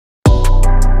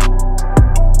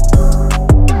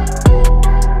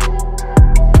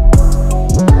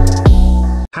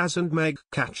HAZ&MEG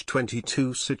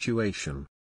catch-22 situation.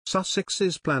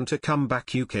 Sussexes plan to come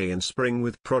back UK in spring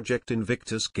with Project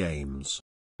Invictus Games.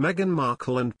 Meghan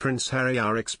Markle and Prince Harry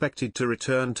are expected to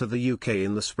return to the UK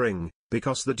in the spring,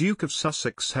 because the Duke of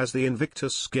Sussex has the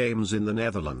Invictus Games in the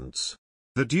Netherlands.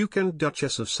 The Duke and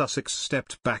Duchess of Sussex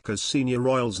stepped back as senior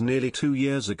royals nearly 2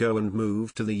 years ago and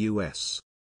moved to the US.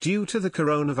 Due to the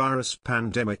coronavirus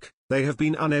pandemic, they have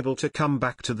been unable to come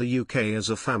back to the UK as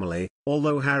a family,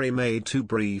 although Harry made 2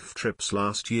 brief trips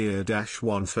last year.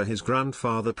 One for his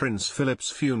grandfather Prince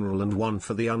Philip's funeral and one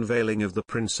for the unveiling of the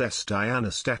Princess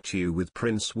Diana statue with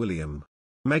Prince William.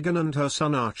 Meghan and her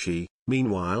son Archie,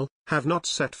 meanwhile, have not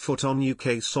set foot on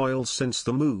UK soil since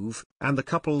the move, and the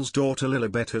couple's daughter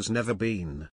Lilibet has never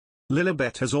been.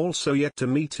 Lilibet has also yet to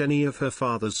meet any of her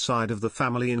father's side of the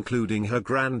family, including her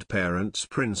grandparents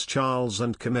Prince Charles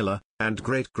and Camilla, and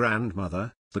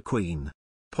great-grandmother, the Queen.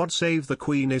 Pod Save the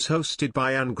Queen is hosted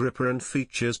by Anne Gripper and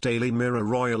features Daily Mirror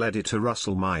royal editor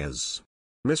Russell Myers.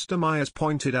 Mr. Myers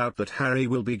pointed out that Harry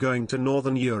will be going to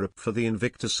Northern Europe for the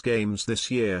Invictus Games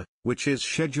this year, which is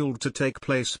scheduled to take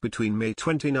place between May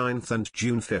 29 and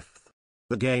June 5.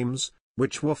 The Games,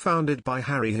 which were founded by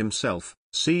Harry himself,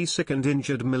 see sick and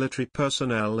injured military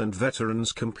personnel and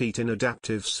veterans compete in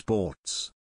adaptive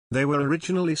sports. They were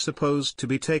originally supposed to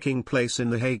be taking place in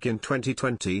The Hague in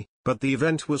 2020, but the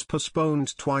event was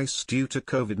postponed twice due to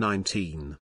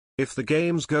COVID-19. If the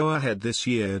Games go ahead this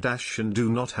year and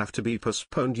do not have to be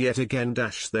postponed yet again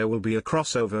there will be a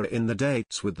crossover in the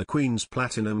dates with the Queen's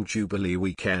Platinum Jubilee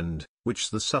weekend,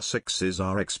 which the Sussexes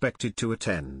are expected to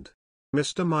attend.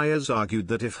 Mr. Myers argued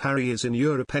that if Harry is in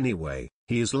Europe anyway,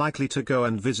 he is likely to go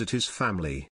and visit his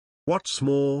family. What's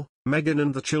more, Meghan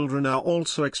and the children are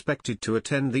also expected to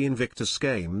attend the Invictus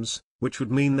Games, which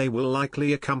would mean they will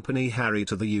likely accompany Harry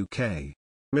to the UK.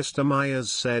 Mr.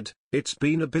 Myers said, "It's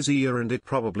been a busy year and it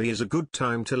probably is a good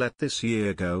time to let this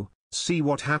year go, see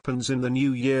what happens in the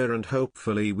new year, and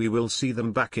hopefully we will see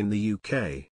them back in the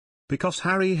UK. Because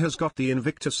Harry has got the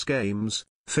Invictus Games,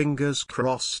 fingers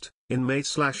crossed, in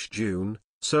May/June,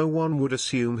 so one would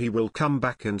assume he will come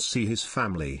back and see his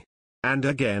family. And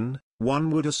again,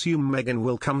 one would assume Meghan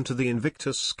will come to the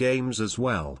Invictus Games as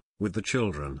well, with the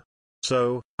children.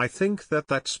 So, I think that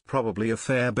that's probably a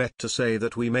fair bet to say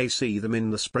that we may see them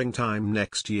in the springtime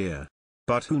next year.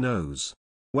 But who knows?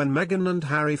 When Meghan and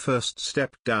Harry first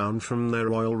stepped down from their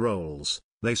royal roles,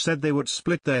 they said they would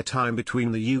split their time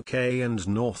between the UK and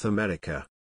North America.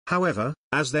 However,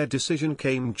 as their decision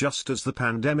came just as the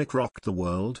pandemic rocked the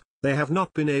world, they have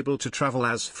not been able to travel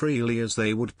as freely as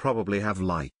they would probably have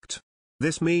liked.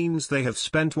 This means they have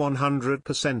spent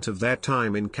 100% of their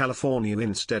time in California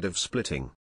instead of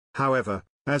splitting. However,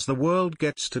 as the world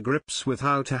gets to grips with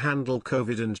how to handle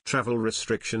COVID and travel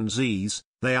restrictions ease,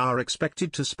 they are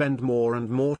expected to spend more and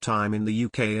more time in the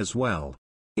UK as well.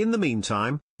 In the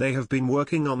meantime, they have been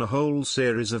working on a whole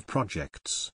series of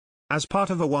projects. As part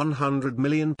of a £100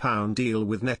 million deal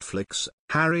with Netflix,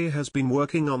 Harry has been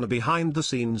working on a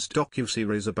behind-the-scenes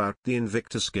docuseries about the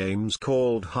Invictus Games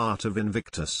called Heart of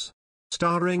Invictus.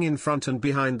 Starring in front and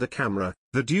behind the camera,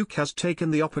 the Duke has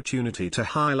taken the opportunity to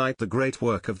highlight the great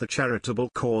work of the charitable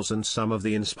cause and some of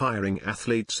the inspiring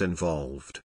athletes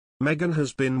involved. Meghan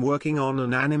has been working on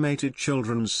an animated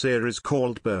children's series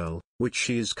called Burl, which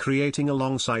she is creating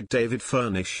alongside David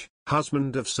Furnish,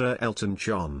 husband of Sir Elton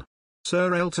John.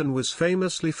 Sir Elton was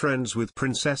famously friends with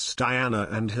Princess Diana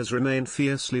and has remained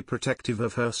fiercely protective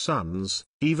of her sons,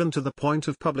 even to the point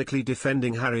of publicly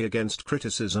defending Harry against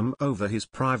criticism over his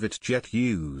private jet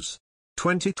use.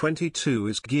 2022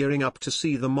 is gearing up to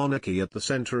see the monarchy at the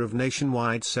centre of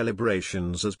nationwide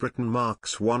celebrations as Britain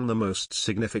marks one of the most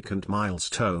significant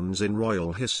milestones in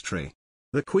royal history.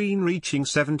 The Queen reaching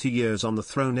 70 years on the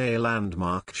throne, a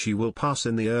landmark she will pass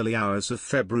in the early hours of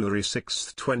February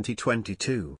 6,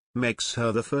 2022, makes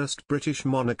her the first British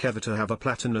monarch ever to have a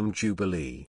Platinum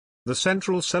Jubilee. The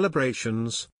central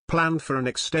celebrations, planned for an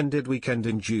extended weekend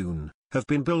in June, have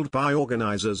been billed by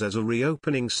organisers as a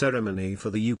reopening ceremony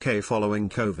for the UK following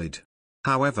COVID.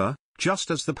 However,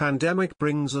 just as the pandemic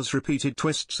brings us repeated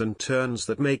twists and turns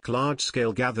that make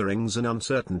large-scale gatherings an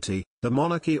uncertainty, the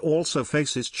monarchy also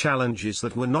faces challenges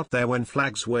that were not there when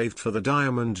flags waved for the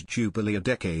Diamond Jubilee a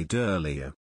decade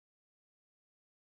earlier.